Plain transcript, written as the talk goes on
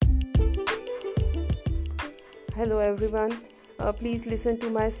Hello everyone. Please listen to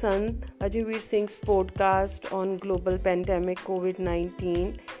my son Ajivir Singh's podcast on global pandemic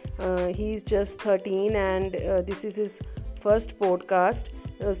COVID-19. He is just 13 and this is his first podcast.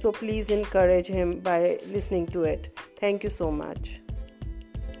 So please encourage him by listening to it. Thank you so much.